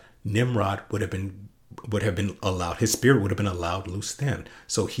 But Nimrod would have been allowed, his spirit would have been allowed loose then.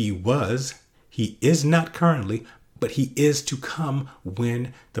 So he is not currently, but he is to come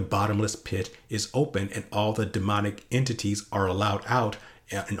when the bottomless pit is open and all the demonic entities are allowed out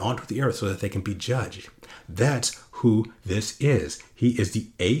and onto the earth so that they can be judged. That's who this is. He is the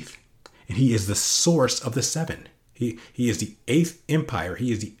 8th, and he is the source of the 7. He is the 8th empire.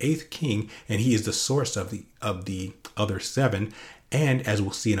 He is the 8th king, and he is the source of the other 7. And as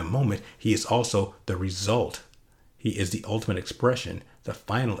we'll see in a moment, he is also the result. He is the ultimate expression, the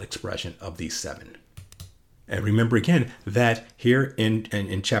final expression of these 7. And remember again that here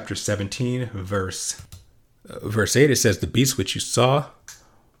in chapter 17, verse 8, it says, "The beast which you saw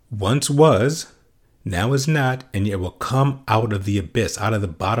once was, now is not, and yet will come out of the abyss, out of the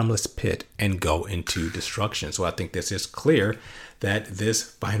bottomless pit, and go into destruction." So I think this is clear that this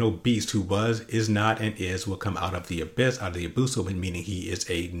final beast who was, is not, and is will come out of the abyss, out of the abuso, meaning he is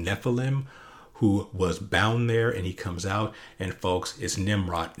a Nephilim who was bound there, and he comes out. And folks, it's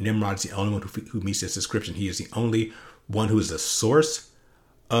Nimrod. Nimrod's the only one who meets this description. He is the only one who is the source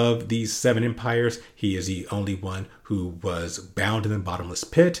of these 7 empires. He is the only one who was bound in the bottomless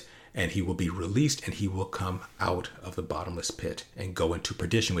pit, and he will be released, and he will come out of the bottomless pit and go into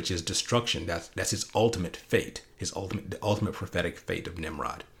perdition, which is destruction. That's his ultimate fate, the ultimate prophetic fate of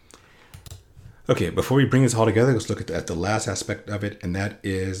Nimrod. Okay, before we bring this all together, let's look at the last aspect of it, and that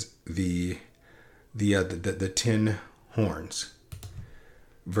is the 10 horns.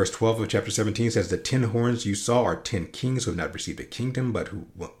 Verse 12 of chapter 17 says, "The 10 horns you saw are 10 kings who have not received a kingdom, but who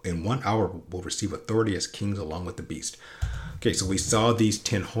in 1 hour will receive authority as kings along with the beast." Okay, so we saw these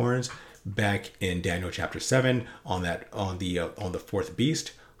 10 horns back in Daniel chapter 7 on the 4th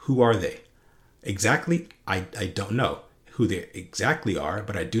beast. Who are they? Exactly, I don't know who they exactly are,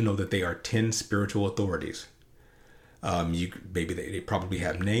 but I do know that they are 10 spiritual authorities. Maybe they probably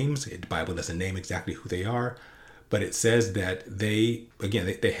have names. The Bible doesn't name exactly who they are, but it says that they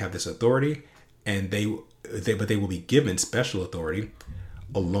have this authority, and they will be given special authority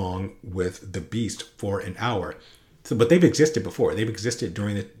along with the beast for an hour. So, but they've existed before. They've existed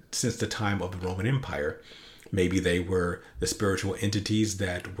since the time of the Roman Empire. Maybe they were the spiritual entities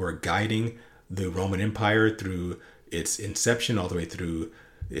that were guiding the Roman Empire through its inception, all the way through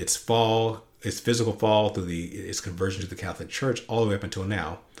its fall, its physical fall, through its conversion to the Catholic Church, all the way up until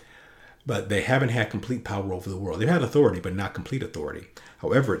now. But they haven't had complete power over the world. They've had authority, but not complete authority.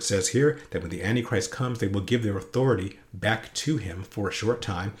 However, it says here that when the Antichrist comes, they will give their authority back to him for a short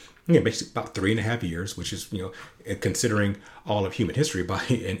time. Basically about 3.5 years, which is, considering all of human history, by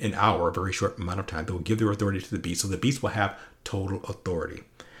an hour, a very short amount of time, they will give their authority to the beast. So the beast will have total authority.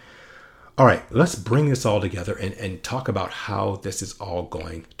 All right, let's bring this all together and talk about how this is all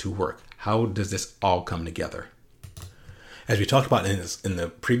going to work. How does this all come together? As we talked about in the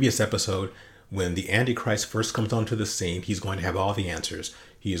previous episode, when the Antichrist first comes onto the scene, he's going to have all the answers.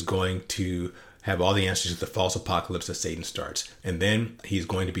 He is going to have all the answers to the false apocalypse that Satan starts. And then he's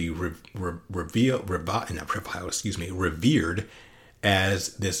going to be revered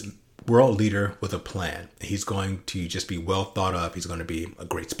as this world leader with a plan. He's going to just be well thought of. He's going to be a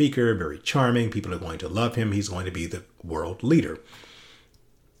great speaker, very charming. People are going to love him. He's going to be the world leader.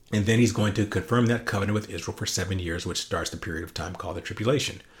 And then he's going to confirm that covenant with Israel for 7 years, which starts the period of time called the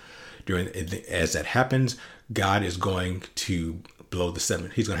tribulation. As that happens, God is going to blow he's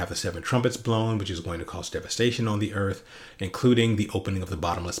going to have the 7 trumpets blown, which is going to cause devastation on the earth, including the opening of the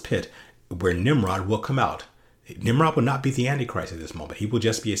bottomless pit, where Nimrod will come out. Nimrod will not be the Antichrist at this moment. He will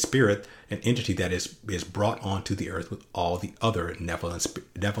just be a spirit, an entity that is brought onto the earth with all the other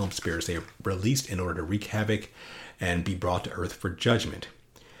Nephilim spirits. They are released in order to wreak havoc and be brought to earth for judgment.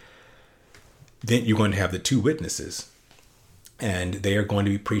 Then you're going to have the 2 witnesses, and they are going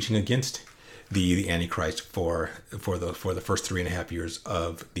to be preaching against the Antichrist for the first 3.5 years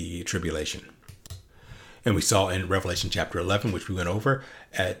of the tribulation. And we saw in Revelation chapter 11, which we went over,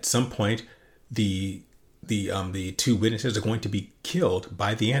 at some point the 2 witnesses are going to be killed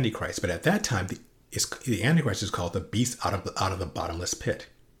by the Antichrist. But at that time, the Antichrist is called the beast out of the bottomless pit.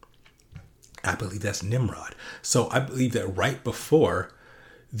 I believe that's Nimrod. So I believe that right before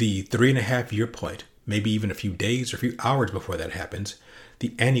the 3.5 year point, maybe even a few days or a few hours before that happens,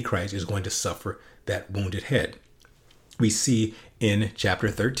 the Antichrist is going to suffer that wounded head. We see in chapter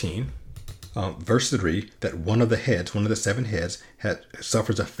 13, verse 3, that one of the 7 heads,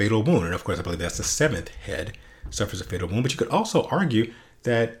 suffers a fatal wound. And of course, I believe that's the 7th head suffers a fatal wound. But you could also argue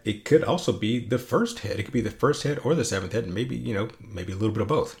that it could also be the first head. It could be the first head or the 7th head, and maybe a little bit of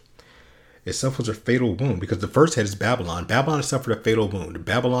both. It suffers a fatal wound because the first head is Babylon. Babylon has suffered a fatal wound.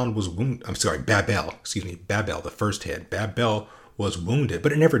 Babel, the first head. Babel was wounded,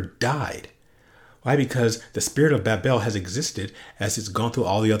 but it never died. Why? Because the spirit of Babel has existed as it's gone through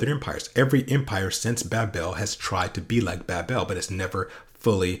all the other empires. Every empire since Babel has tried to be like Babel, but it's never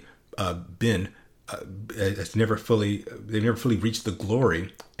fully they've never fully reached the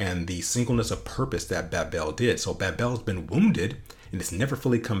glory and the singleness of purpose that Babel did. So Babel's been wounded and it's never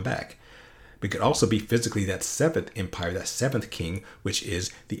fully come back. It could also be physically that 7th empire, that 7th king, which is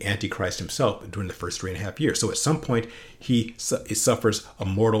the Antichrist himself during the first 3.5 years. So at some point, he suffers a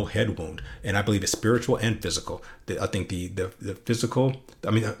mortal head wound. And I believe it's spiritual and physical. I think the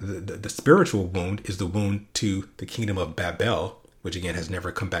spiritual wound is the wound to the kingdom of Babel, which again has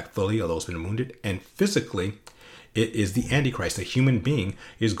never come back fully, although it's been wounded. And physically, it is the Antichrist. The human being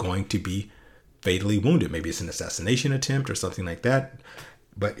is going to be fatally wounded. Maybe it's an assassination attempt or something like that.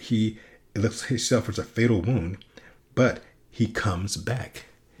 But he suffers a fatal wound, but he comes back.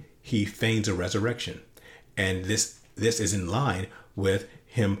 He feigns a resurrection. And this is in line with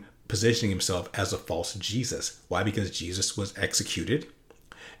him positioning himself as a false Jesus. Why? Because Jesus was executed,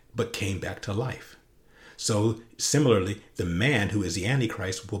 but came back to life. So similarly, the man who is the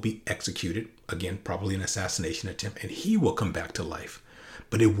Antichrist will be executed, again, probably an assassination attempt, and he will come back to life.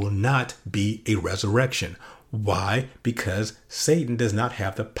 But it will not be a resurrection. Why? Because Satan does not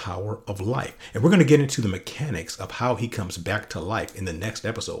have the power of life. And we're going to get into the mechanics of how he comes back to life in the next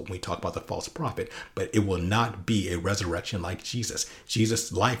episode when we talk about the false prophet. But it will not be a resurrection like Jesus.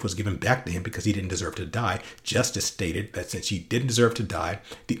 Jesus' life was given back to him because he didn't deserve to die. Justice stated that since he didn't deserve to die,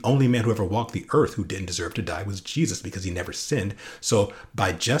 the only man who ever walked the earth who didn't deserve to die was Jesus because he never sinned. So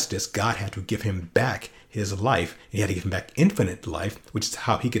by justice, God had to give him back his life. He had to give him back infinite life, which is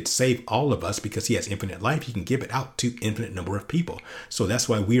how he could save all of us. Because he has infinite life, he can give it out to infinite number of people. So that's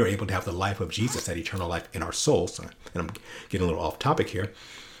why we are able to have the life of Jesus, that eternal life in our souls. And I'm getting a little off topic here.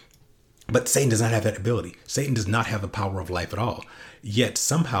 But Satan does not have that ability. Satan does not have the power of life at all. Yet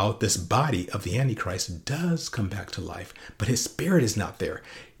somehow this body of the Antichrist does come back to life, but his spirit is not there.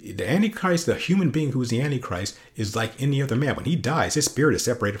 The Antichrist, the human being who is the Antichrist, is like any other man. When he dies, his spirit is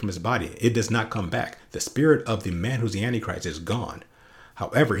separated from his body. It does not come back. The spirit of the man who's the Antichrist is gone.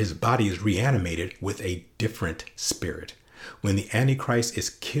 However, his body is reanimated with a different spirit. When the Antichrist is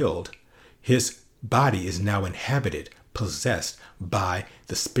killed, his body is now inhabited, possessed by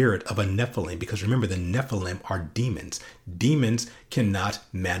the spirit of a Nephilim. Because remember, the Nephilim are demons. Demons cannot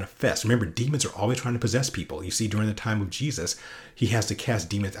manifest. Remember, demons are always trying to possess people. You see, during the time of Jesus, he has to cast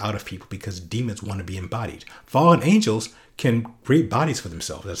demons out of people because demons want to be embodied. Fallen angels can create bodies for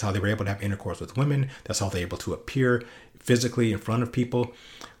themselves. That's how they were able to have intercourse with women. That's how they're able to appear physically in front of people.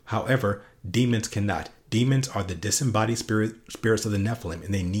 However, demons cannot. Demons are the disembodied spirits of the Nephilim,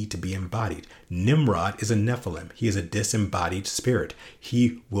 and they need to be embodied. Nimrod is a Nephilim. He is a disembodied spirit.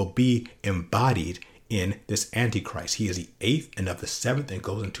 He will be embodied in this Antichrist. He is the 8th and of the 7th and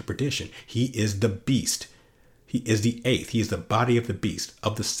goes into perdition. He is the beast. He is the 8th. He is the body of the beast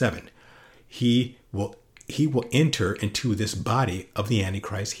of the 7. He will enter into this body of the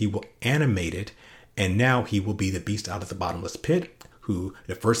Antichrist. He will animate it, and now he will be the beast out of the bottomless pit. Who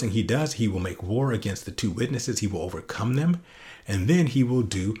the first thing he does, he will make war against the 2 witnesses. He will overcome them. And then he will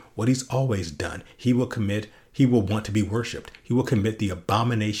do what he's always done. He will want to be worshiped. He will commit the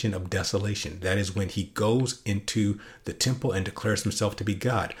abomination of desolation. That is when he goes into the temple and declares himself to be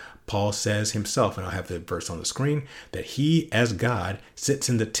God. Paul says himself, and I'll have the verse on the screen, that he as God sits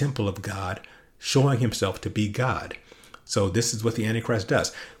in the temple of God, showing himself to be God. So this is what the Antichrist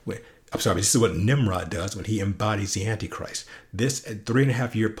does. This is what Nimrod does when he embodies the Antichrist. This at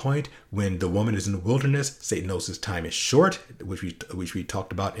 3.5 year point, when the woman is in the wilderness, Satan knows his time is short, which we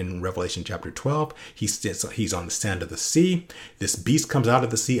talked about in Revelation chapter 12. He's on the sand of the sea. This beast comes out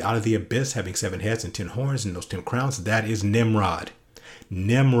of the sea, out of the abyss, having 7 heads and 10 horns and those 10 crowns. That is Nimrod.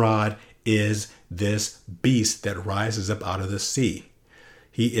 Nimrod is this beast that rises up out of the sea.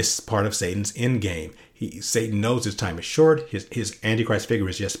 He is part of Satan's end game. Satan knows his time is short. His Antichrist figure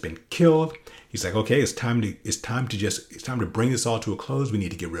has just been killed. He's like, okay, it's time to bring this all to a close. We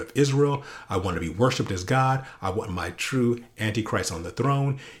need to get rid of Israel. I want to be worshipped as God. I want my true Antichrist on the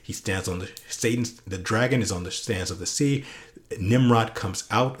throne. He stands on the dragon is on the sands of the sea. Nimrod comes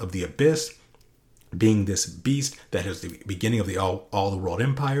out of the abyss, being this beast that is the beginning of all the world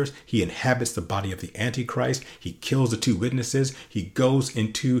empires. He inhabits the body of the Antichrist. He kills the two witnesses. He goes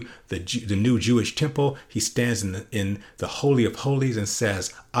into the new Jewish temple. He stands in the Holy of Holies and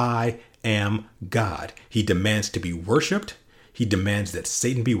says, I am God. He demands to be worshipped. He demands that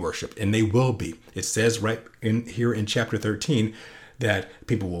Satan be worshipped, and they will be. It says right in here in chapter 13 that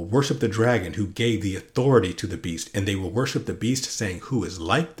people will worship the dragon who gave the authority to the beast, and they will worship the beast, saying who is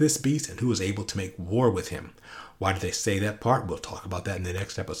like this beast and who is able to make war with him. Why do they say that part? We'll talk about that in the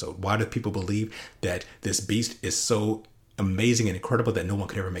next episode. Why do people believe that this beast is so amazing and incredible that no one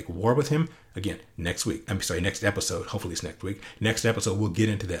can ever make war with him? Again, next episode. Hopefully it's next week. Next episode, we'll get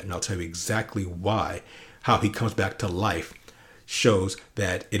into that, and I'll tell you exactly why, how he comes back to life shows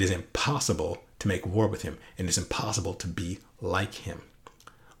that it is impossible to make war with him, and it's impossible to be like him,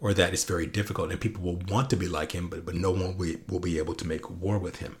 or that it's very difficult and people will want to be like him, but no one will be able to make war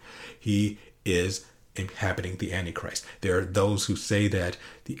with him. He is inhabiting the Antichrist. There are those who say that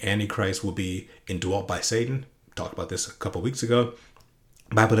the Antichrist will be indwelt by Satan. We talked about this a couple weeks ago.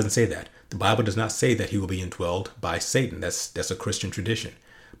 The Bible doesn't say that. The Bible does not say that he will be indwelled by Satan. That's a Christian tradition.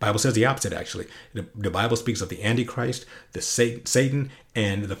 The Bible says the opposite, actually. The Bible speaks of the Antichrist, the Satan,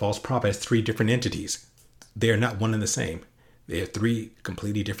 and the false prophet as three different entities. They are not one and the same. They are three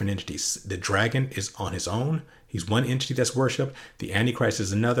completely different entities. The dragon is on his own. He's one entity that's worshipped. The Antichrist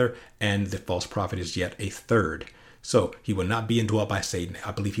is another, and the false prophet is yet a third. So he will not be indwelt by Satan.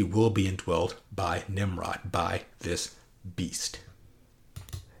 I believe he will be indwelt by Nimrod, by this beast.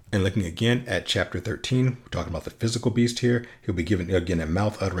 And looking again at chapter 13, we're talking about the physical beast here. He'll be given, again, a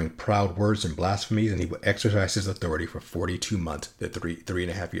mouth uttering proud words and blasphemies, and he will exercise his authority for 42 months, the three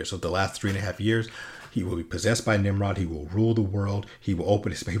and a half years. So the last 3.5 years, he will be possessed by Nimrod. He will rule the world. He will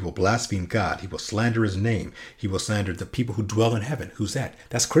blaspheme God. He will slander his name. He will slander the people who dwell in heaven. Who's that?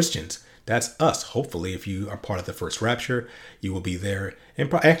 That's Christians. That's us. Hopefully, if you are part of the first rapture, you will be there.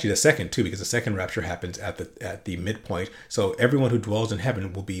 And actually the second too, because the second rapture happens at the midpoint. So everyone who dwells in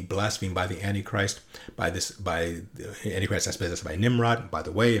heaven will be blasphemed by the Antichrist, by the Antichrist that's possessed by Nimrod. By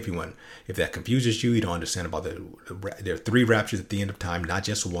the way, if that confuses you, you don't understand about there are three raptures at the end of time, not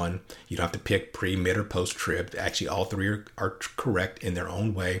just one. You don't have to pick pre, mid, or post trib. Actually, all three are correct in their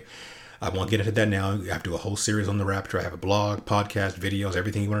own way. I won't get into that now. I have to do a whole series on the rapture. I have a blog, podcast, videos,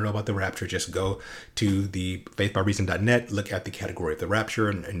 everything you want to know about the rapture. Just go to the faithbyreason.net, look at the category of the rapture,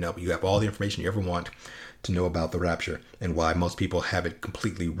 and you have all the information you ever want to know about the rapture and why most people have it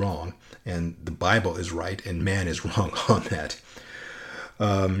completely wrong. And the Bible is right and man is wrong on that.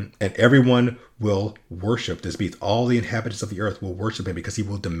 And everyone will worship this beast. All the inhabitants of the earth will worship him because he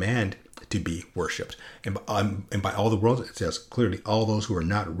will demand to be worshipped. And by all the world, it says clearly, all those who are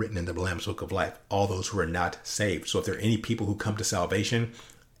not written in the Lamb's Book of Life, all those who are not saved. So if there are any people who come to salvation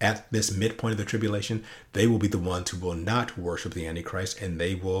at this midpoint of the tribulation, they will be the ones who will not worship the Antichrist, and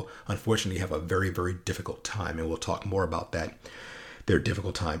they will unfortunately have a very, very difficult time. And we'll talk more about that, their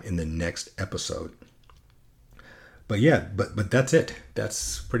difficult time, in the next episode. But yeah, but that's it.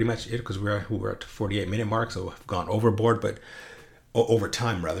 That's pretty much it, because we're at the 48-minute mark, so I've gone overboard, but over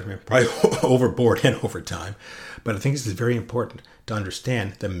time rather, probably overboard and over time. But I think this is very important to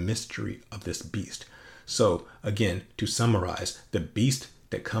understand the mystery of this beast. So again, to summarize, the beast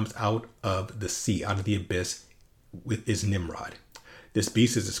that comes out of the sea, out of the abyss, is Nimrod. This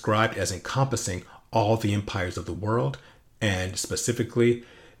beast is described as encompassing all the empires of the world, and specifically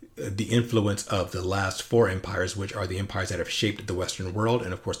the influence of the last four empires, which are the empires that have shaped the Western world.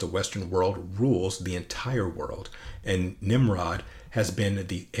 And of course, the Western world rules the entire world. And Nimrod is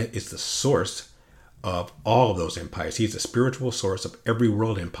the source of all of those empires. He's the spiritual source of every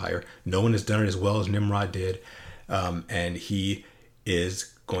world empire. No one has done it as well as Nimrod did. And he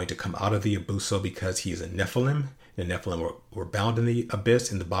is going to come out of the abyss because he's a Nephilim. The Nephilim were bound in the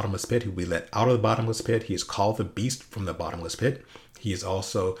abyss, in the bottomless pit. He will be let out of the bottomless pit. He is called the beast from the bottomless pit. He is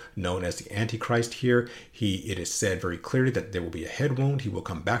also known as the Antichrist here. It is said very clearly that there will be a head wound. He will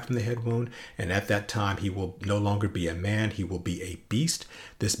come back from the head wound. And at that time, he will no longer be a man. He will be a beast.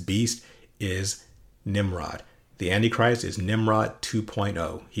 This beast is Nimrod. The Antichrist is Nimrod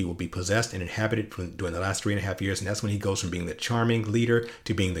 2.0. He will be possessed and inhabited during the last 3.5 years. And that's when he goes from being the charming leader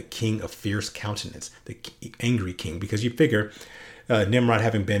to being the king of fierce countenance, the angry king. Because you figure Nimrod,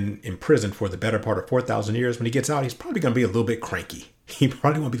 having been imprisoned for the better part of 4,000 years, when he gets out, he's probably going to be a little bit cranky. he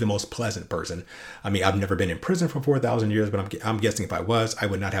probably won't be the most pleasant person. I mean, I've never been in prison for 4,000 years, but I'm guessing if I was, I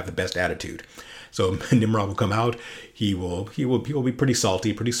would not have the best attitude. So Nimrod will come out. He will be pretty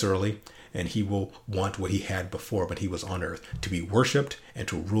salty, pretty surly, and he will want what he had before when he was on earth, to be worshipped and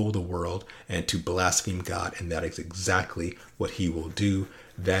to rule the world and to blaspheme God. And that is exactly what he will do.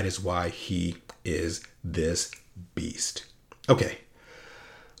 That is why he is this beast. Okay.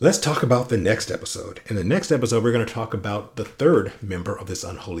 Let's talk about the next episode. In the next episode, we're going to talk about the third member of this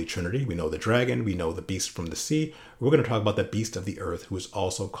unholy trinity. We know the dragon, we know the beast from the sea. We're going to talk about the beast of the earth, who is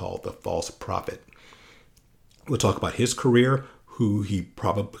also called the false prophet. We'll talk about his career, who he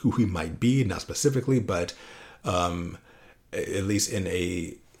might be, not specifically, but at least in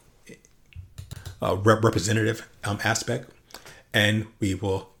a representative aspect. And we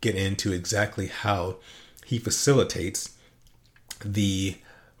will get into exactly how he facilitates the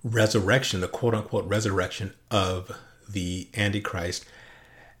resurrection, the quote unquote resurrection of the Antichrist.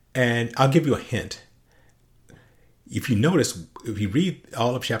 And I'll give you a hint. If you notice, if you read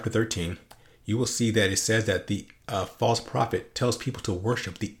all of chapter 13, you will see that it says that the false prophet tells people to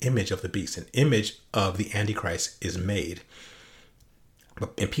worship the image of the beast. An image of the Antichrist is made.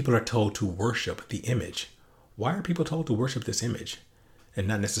 And people are told to worship the image. Why are people told to worship this image and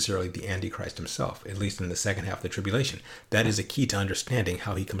not necessarily the Antichrist himself, at least in the second half of the tribulation? That is a key to understanding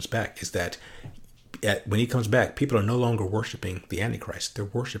how he comes back, is that when he comes back, people are no longer worshiping the Antichrist. They're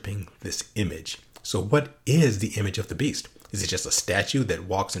worshiping this image. So what is the image of the beast? Is it just a statue that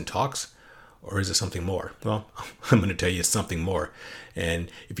walks and talks? Or is it something more? Well, I'm going to tell you it's something more.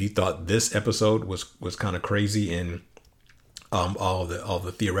 And if you thought this episode was kind of crazy and all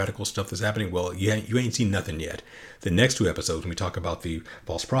the theoretical stuff that's happening, well, you ain't seen nothing yet. The next two episodes, when we talk about the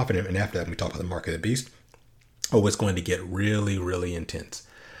false prophet, and after that, when we talk about the mark of the beast, it's going to get really, really intense.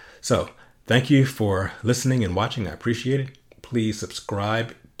 So thank you for listening and watching. I appreciate it. Please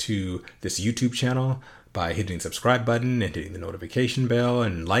subscribe to this YouTube channel by hitting the subscribe button and hitting the notification bell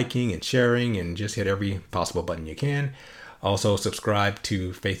and liking and sharing, and just hit every possible button you can. Also subscribe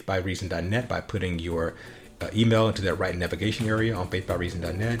to faithbyreason.net by putting your email into that right navigation area on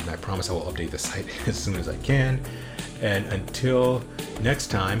faithbyreason.net, and I promise I will update the site as soon as I can. And until next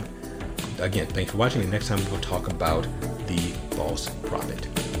time, again, thanks for watching, and next time we'll talk about the false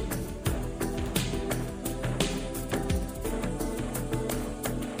prophet.